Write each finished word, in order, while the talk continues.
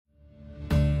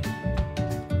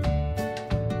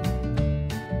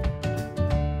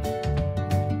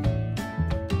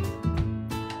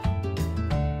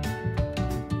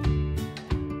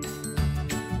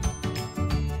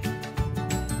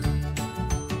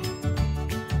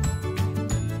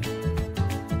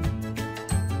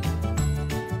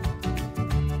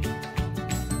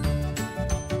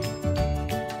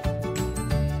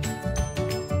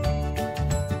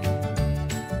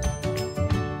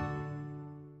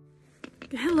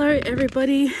Hello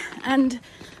everybody and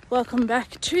welcome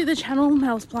back to the channel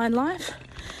Mel's Blind Life,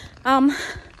 the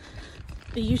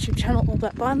YouTube channel all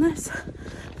about blindness.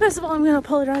 First of all, I'm going to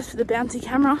apologise for the bouncy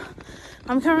camera.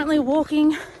 I'm currently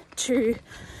walking to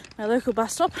my local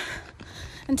bus stop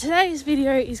and today's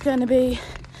video is going to be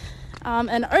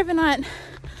an overnight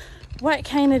white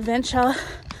cane adventure.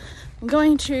 I'm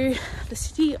going to the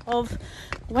city of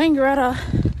Wangaratta,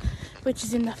 which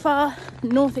is in the far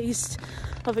northeast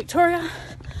of Victoria,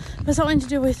 for something to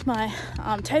do with my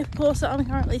TAFE course that I'm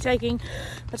currently taking.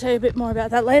 I'll tell you a bit more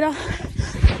about that later.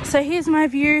 So here's my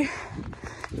view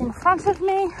in front of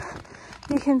me.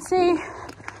 You can see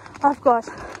I've got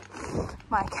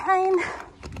my cane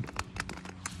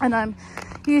and I'm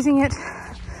using it.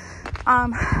 I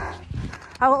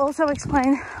will also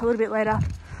explain a little bit later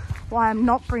why I'm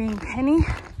not bringing Penny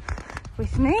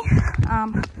with me,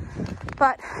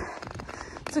 but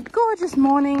it's a gorgeous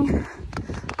morning.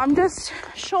 I'm just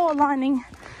shorelining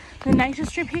the nature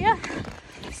strip here.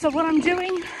 So what I'm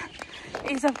doing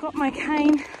is I've got my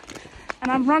cane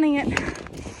and I'm running it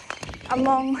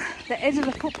along the edge of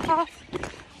the footpath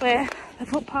where the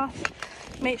footpath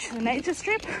meets the nature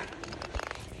strip,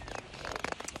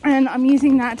 and I'm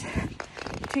using that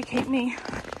to keep me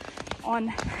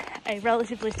on a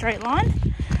relatively straight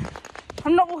line.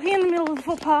 I'm not walking in the middle of the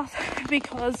footpath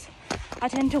because I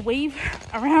tend to weave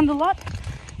around a lot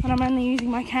when I'm only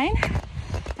using my cane.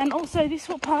 And also this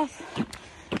footpath,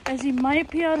 as you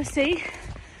might be able to see,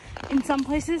 in some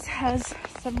places has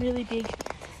some really big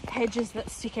hedges that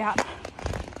stick out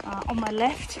on my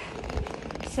left.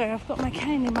 So I've got my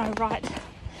cane in my right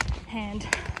hand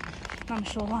and I'm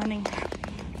shorelining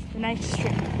the nature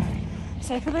strip.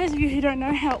 So for those of you who don't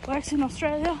know how it works in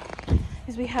Australia,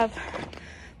 is we have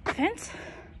the fence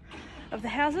of the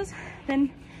houses,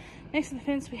 then next to the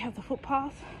fence we have the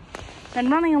footpath, then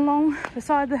running along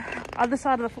beside the other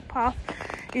side of the footpath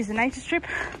is the nature strip,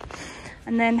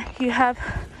 and then you have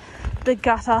the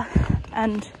gutter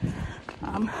and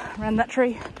around that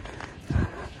tree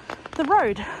the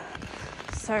road.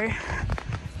 So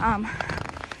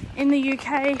in the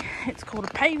UK it's called a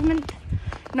pavement.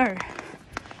 No,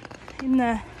 in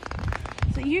the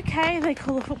UK they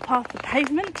call the footpath the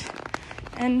pavement,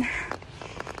 and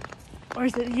or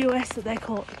is it the US that they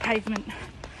call it the pavement?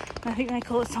 I think they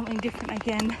call it something different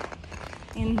again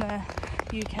in the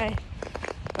UK,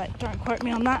 but don't quote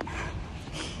me on that.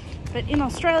 But in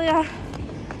Australia,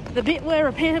 the bit where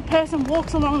a person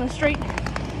walks along the street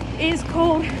is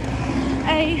called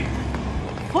a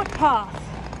footpath.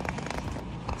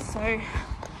 So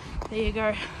there you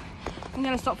go. I'm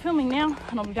going to stop filming now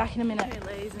and I'll be back in a minute. Okay,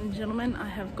 ladies and gentlemen, I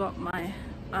have got my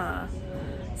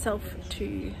self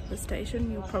to the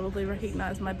station. You'll probably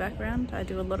recognize my background. I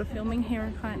do a lot of filming here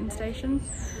at Kyneton Station.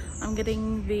 I'm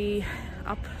getting the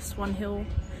up Swan Hill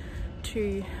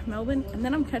to Melbourne and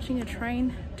then I'm catching a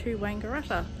train to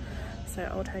Wangaratta. So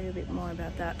I'll tell you a bit more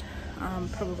about that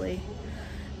probably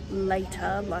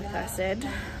later, like I said.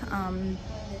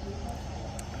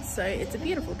 So it's a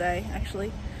beautiful day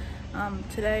actually.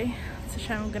 Today it's a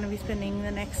shame I'm going to be spending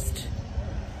the next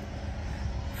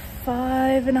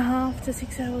 5.5 to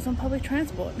 6 hours on public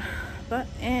transport, but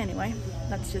anyway,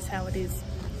 that's just how it is.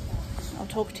 I'll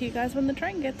talk to you guys when the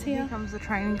train gets here. Here comes the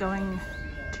train going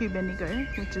to Bendigo,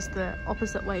 which is the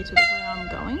opposite way to the way I'm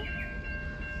going,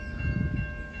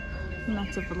 and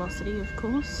that's a VLocity, of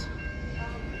course.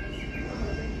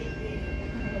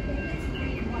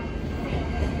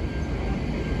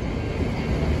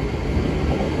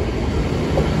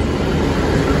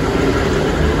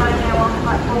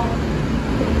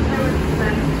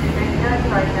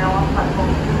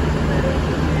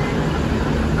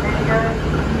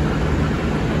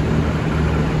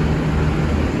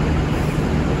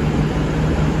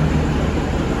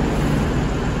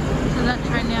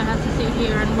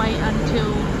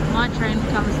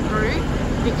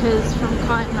 Because from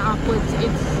Kyneton upwards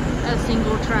it's a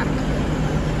single track.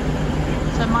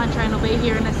 So my train will be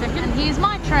here in a second. And here's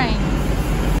my train,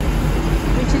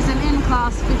 which is an N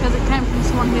class because it came from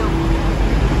Swan Hill.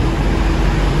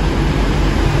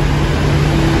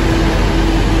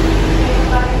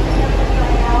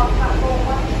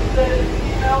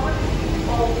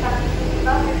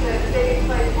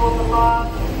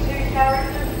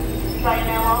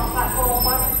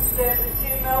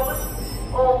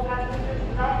 All passengers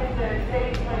not reserved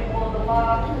seats for the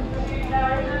last 2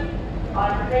 carriages. I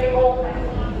repeat, all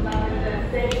passengers not reserved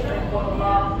seats for the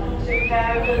last 2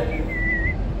 carriages.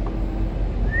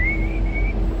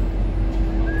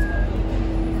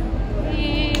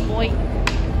 Yeah, boy.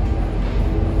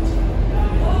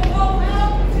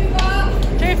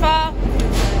 Too far.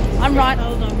 I'm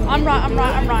right.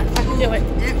 I'm right. I can do it.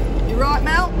 Yep. You right,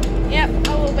 Mel? Yep,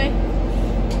 I will be.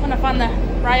 When I find the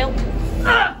rail.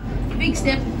 Big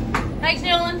step. Thanks,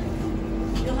 Nolan.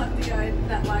 You'll have to go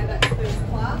that way, that's first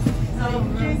class. So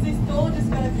use this door,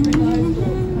 just go through those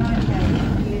doors. Okay,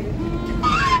 thank you.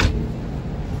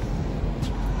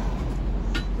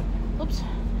 Oops.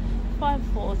 5,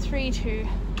 4, 3, 2,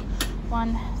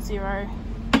 1, 0,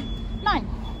 9.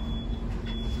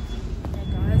 Hey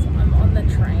guys, I'm on the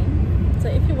train. So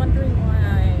if you're wondering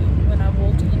why when I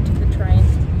walked into the train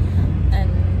and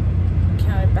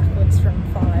counted backwards from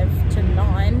 5 to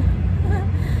 9,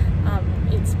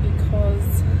 it's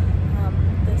because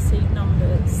the seat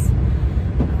numbers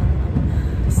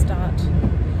start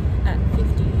at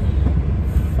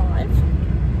 55.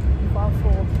 5,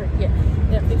 4, 3,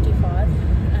 yeah, 55,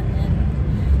 and then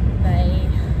they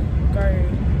go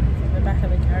from the back of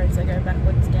the carriage, they go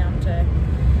backwards down to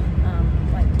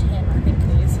like 10, I think it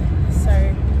is. So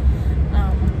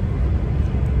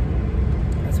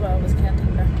that's why I was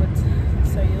counting backwards.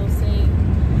 So you'll see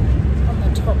on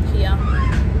the top here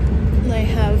they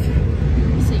have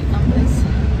seat numbers,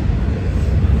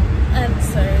 and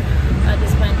so I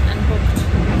just went and booked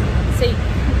seat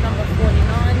number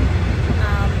 49,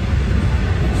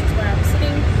 which is where I'm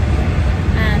sitting,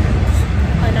 and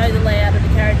I know the layout of the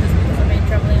carriages because I've been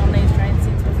travelling on these trains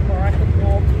since before I could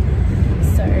walk,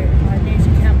 so I knew to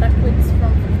count backwards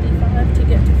from 55 to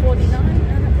get to 49,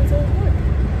 and it was all good.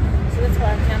 So that's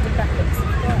why I counted backwards.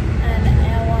 Got an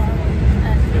hour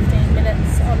and 15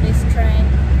 minutes on this train.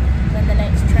 Then the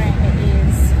next train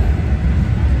is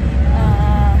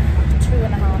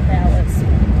 2.5 hours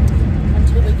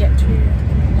until we get to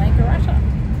Langarata.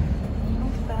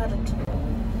 Not bad at all.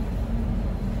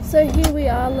 So here we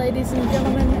are, ladies and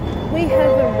gentlemen. We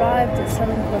have arrived at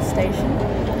Southern Cross Station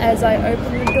as I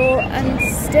open the door and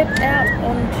step out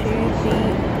onto the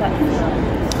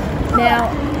platform.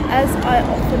 Now, as I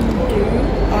often do,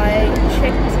 I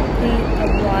checked the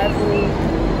arrival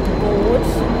board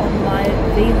on my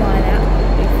V-Line app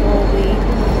before we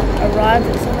arrived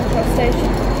at Southern Cross Station,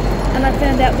 and I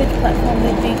found out which platform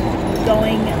we'd be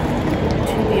going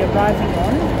to be arriving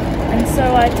on, and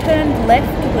so I turned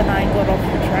left when I got off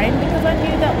the train because I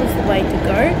knew that was the way to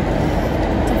go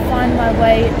to find my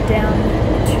way down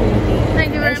to the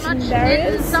Thank you very much.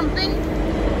 barriers. This is something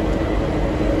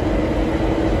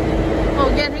for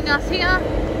getting us here.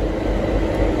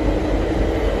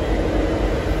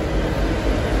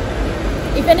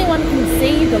 If anyone can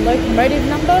see the locomotive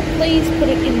number, please put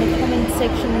it in the comment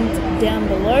sections down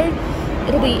below.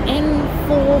 It'll be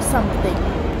N4 something.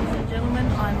 Ladies and gentlemen,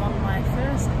 I'm on my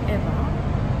first ever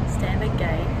standard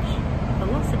gauge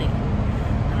VLocity,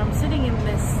 and I'm sitting in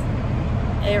this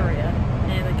area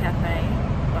near the cafe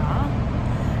bar,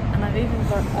 and I've even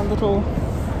got a little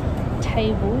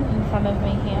table in front of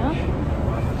me here,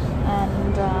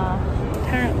 and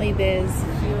apparently there's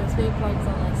USB plugs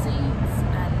on the seats,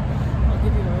 and I'll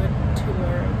give you a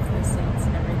tour of the seats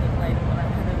and everything later when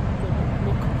I've had a good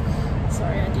look.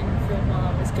 Sorry I didn't film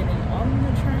while I was getting on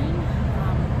the train,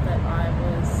 but I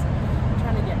was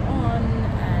trying to get on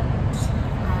and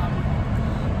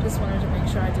just wanted to make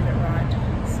sure I did it right,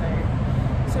 so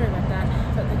sorry about that,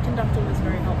 but the conductor was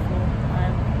very helpful. I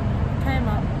came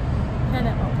up, found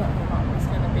out what platform I was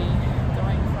going to be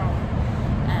going from,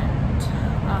 and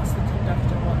asked the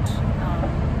conductor what,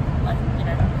 like, you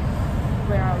know,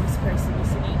 where I was supposed to be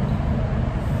sitting,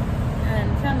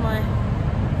 and found my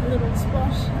little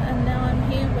spot, and now I'm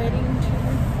here waiting to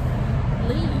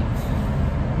leave.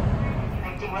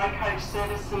 Connecting road coach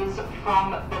services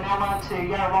from Benalla to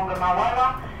Yarrawonga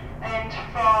Malwala, and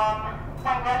from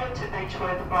Wangata to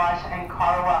Beechworth, Bright and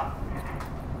Corowa.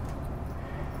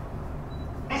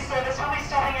 This service will be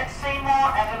stopping at Seymour,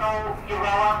 Avenel,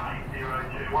 Euroa,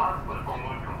 8021, platform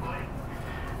work complete.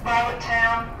 Violet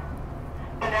Town,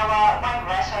 Benalla,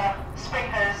 Wangata,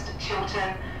 Springhurst,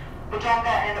 Chiltern,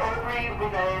 Wodonga and Albury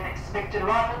with an expected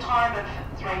arrival time of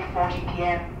 3:40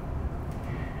 p.m.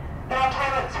 There are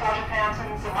toilets, water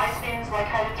fountains and waste bins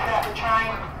located throughout the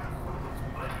train.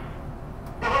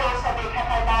 There will also be a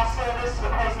cafe bar service,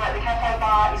 but please note the cafe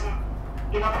bar isn't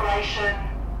in operation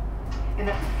in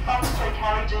the front 3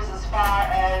 carriages as far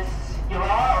as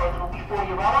Euroa, or a little before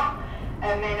Euroa,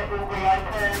 and then it will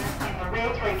reopen in the rear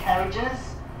 3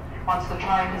 carriages once the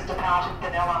train has departed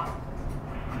Benalla.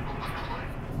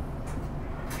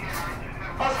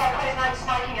 Also, please note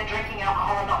smoking and drinking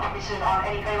alcohol are not permitted on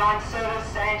any V-Line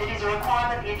service, and it is a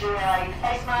requirement that you do wear a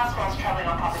face mask whilst travelling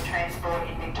on public transport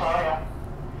in Victoria.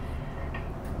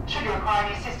 Should you require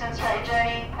any assistance throughout your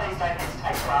journey, please don't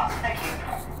hesitate to ask. Thank you.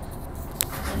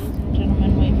 Ladies and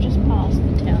gentlemen, we've just passed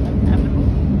the town of Avenel.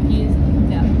 Here's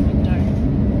the out of Victoria.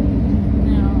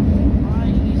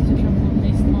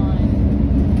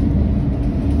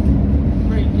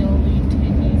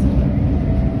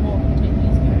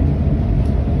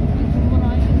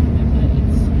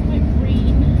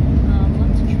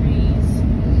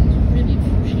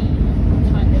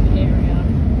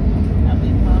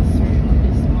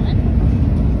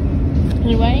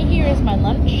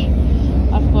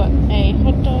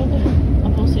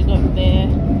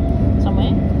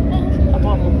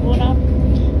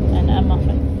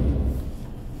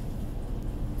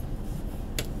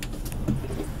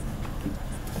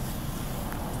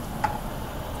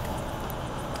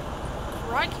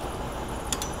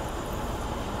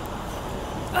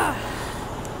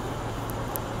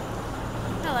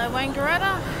 Hello,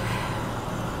 Wangaratta.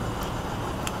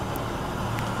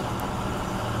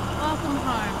 Welcome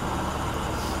home.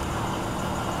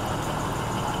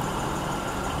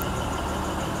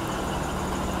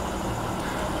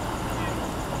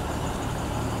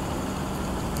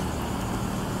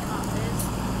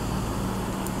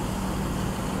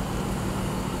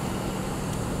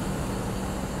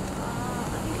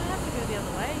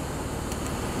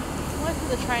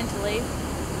 The train to leave, and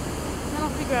then I'll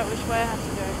figure out which way I have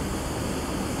to go. I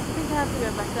think I have to go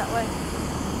back that way.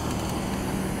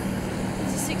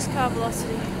 It's a 6-car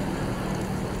velocity.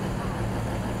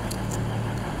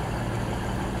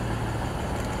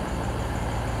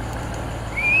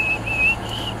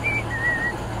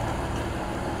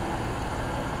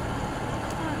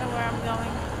 I don't know where I'm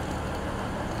going.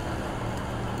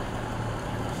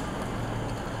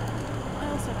 I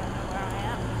also don't know where I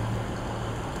am.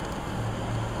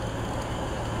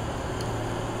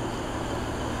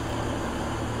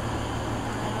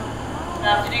 Good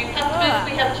afternoon, customers.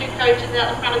 We have 2 coaches out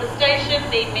the front of the station.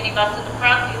 The minibus at the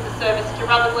front is the service to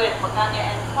Rutherglen, Waganya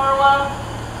and Corowa.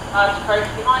 The coach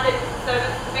behind it is the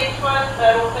service to Beechworth,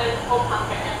 Birdleford,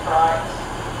 Paulpunker and Bright.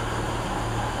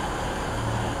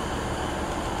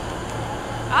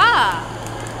 Ah!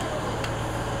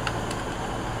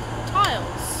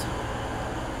 Tiles.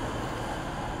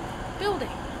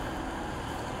 Building.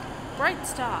 Great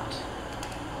start.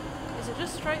 Is it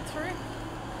just straight through?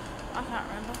 I can't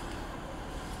remember.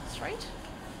 Straight?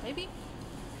 Maybe?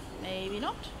 Maybe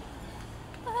not.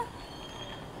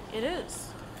 It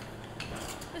is.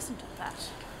 Listen to that.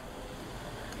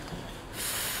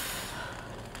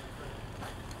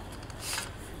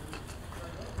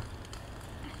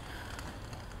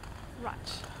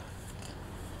 Right.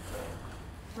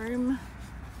 Room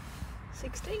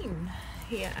 16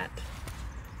 here at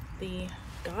the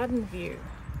Garden View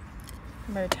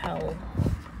Motel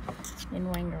in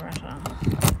Wangaratta.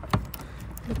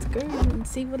 Let's go and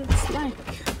see what it's like.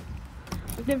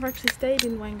 I've never actually stayed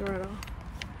in Wangaratta.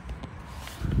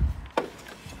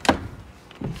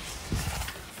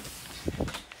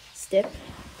 Step.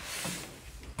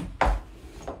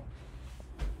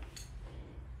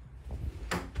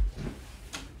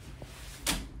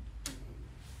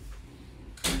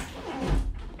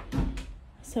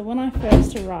 So when I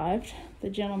first arrived, the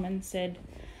gentleman said,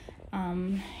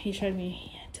 he showed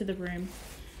me to the room,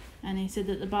 and he said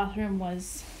that the bathroom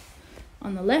was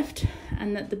on the left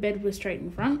and that the bed was straight in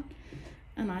front.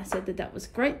 And I said that that was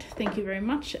great, thank you very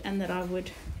much, and that I would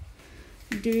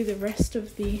do the rest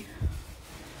of the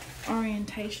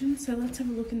orientation. So let's have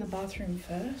a look in the bathroom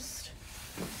first.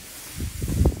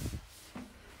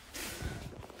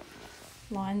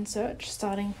 Line search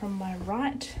starting from my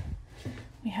right.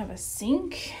 We have a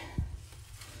sink,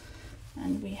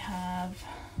 and we have,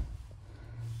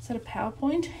 is that a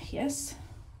PowerPoint? Yes,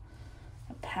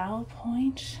 a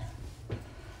PowerPoint,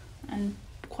 and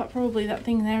quite probably that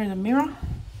thing there is a mirror.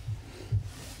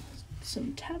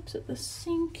 Some tabs at the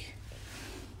sink.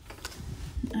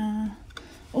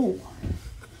 Oh,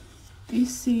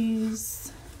 this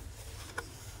is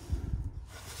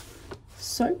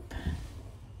soap,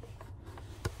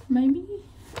 maybe,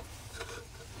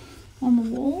 on the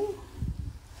wall.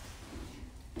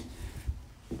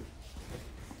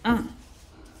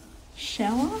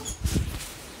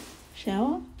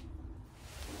 Shower.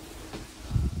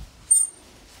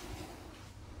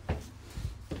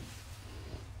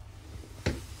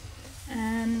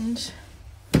 And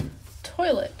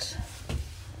toilet.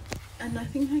 And I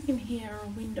think I can hear a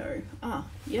window.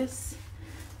 Yes,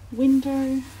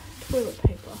 window, toilet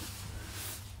paper.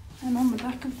 And on the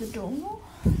back of the door,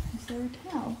 is there a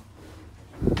towel?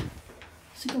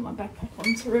 So got my backpack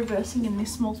on, so reversing in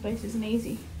this small space isn't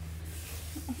easy.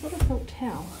 I thought I felt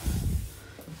towel.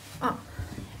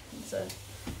 There's a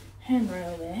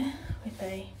handrail there with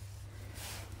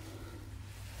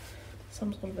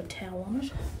some sort of a towel on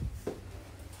it.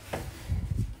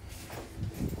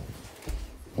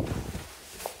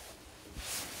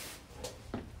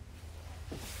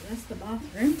 So that's the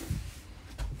bathroom.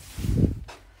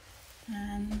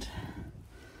 And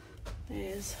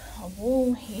there's a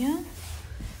wall here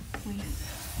with,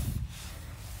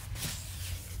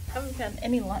 haven't found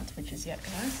any light switches yet,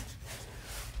 guys.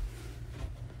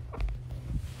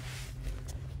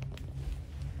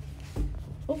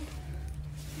 Oh,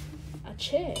 a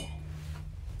chair.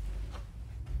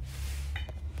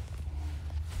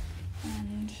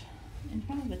 And in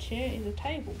front of the chair is a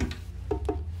table.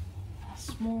 A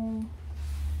small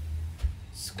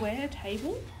square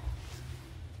table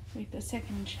with a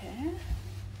second chair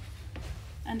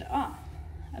and a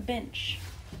bench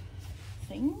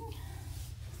thing.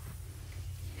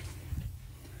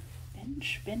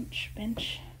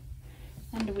 bench,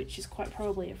 under which is quite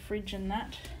probably a fridge and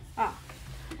that.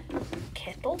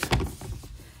 Kettle.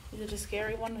 Is it a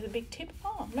scary one with a big tip?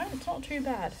 Oh, no, it's not too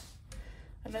bad.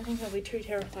 I don't think I'll be too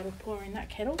terrified of pouring that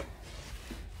kettle.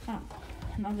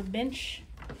 Another bench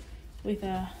with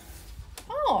a,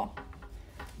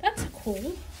 that's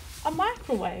cool, a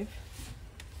microwave.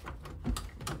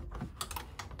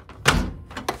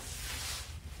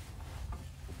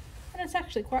 And it's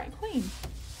actually quite clean.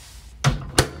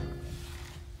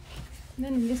 And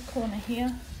then in this corner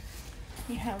here,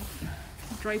 you have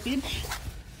drapeage,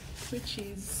 which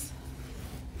is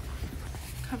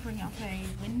covering up a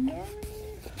window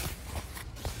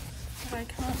that I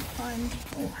can't find.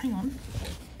 Oh, hang on.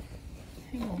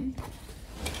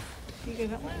 You go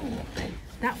that way or that way?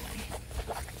 That way.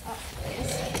 Oh,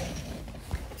 yes.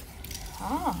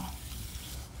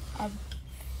 A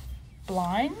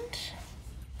blind.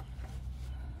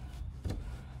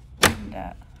 And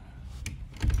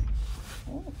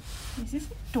is this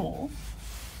a door?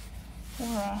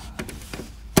 Or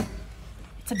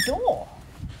it's a door.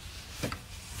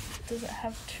 Does it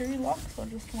have two locks or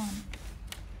just one?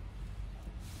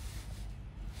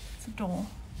 It's a door.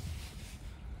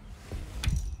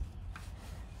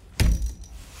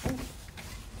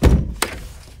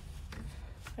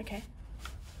 Okay,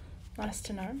 nice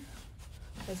to know.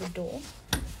 There's a door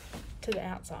to the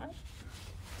outside.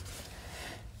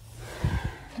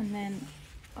 And then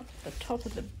up the top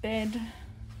of the bed,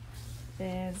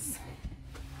 there's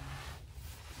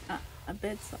a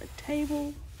bedside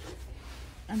table.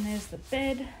 And there's the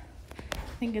bed.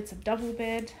 I think it's a double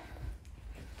bed.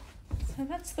 So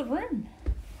that's the room.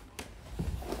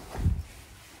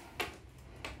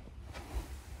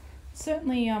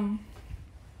 Certainly,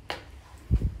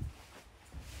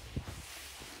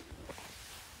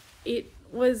 it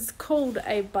was called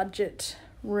a budget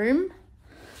room,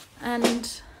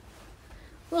 and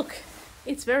look,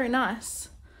 it's very nice.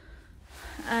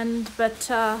 But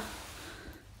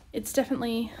it's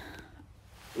definitely,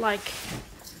 like,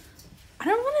 I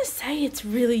don't want to say it's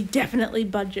really definitely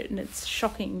budget and it's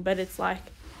shocking, but it's like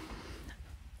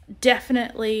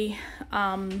definitely,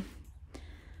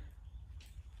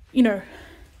 you know,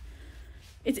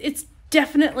 it's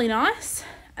definitely nice,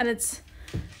 and it's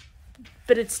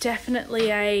definitely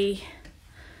a,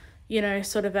 you know,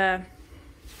 sort of a,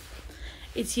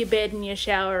 it's your bed and your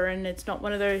shower, and it's not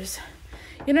one of those,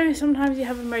 you know, sometimes you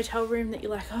have a motel room that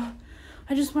you're like, oh,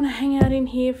 I just want to hang out in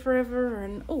here forever,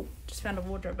 and just found a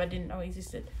wardrobe I didn't know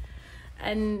existed.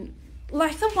 And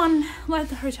like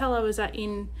the hotel I was at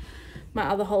in my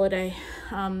other holiday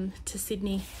to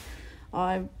Sydney,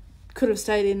 I could have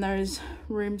stayed in those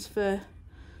rooms for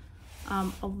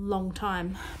a long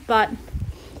time. But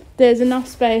there's enough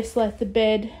space, like the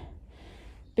bed,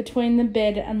 between the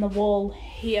bed and the wall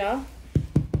here,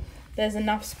 there's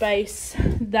enough space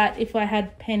that if I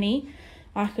had Penny,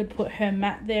 I could put her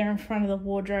mat there in front of the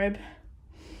wardrobe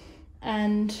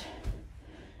and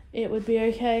it would be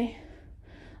okay.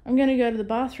 I'm going to go to the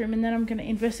bathroom and then I'm going to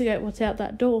investigate what's out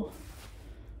that door.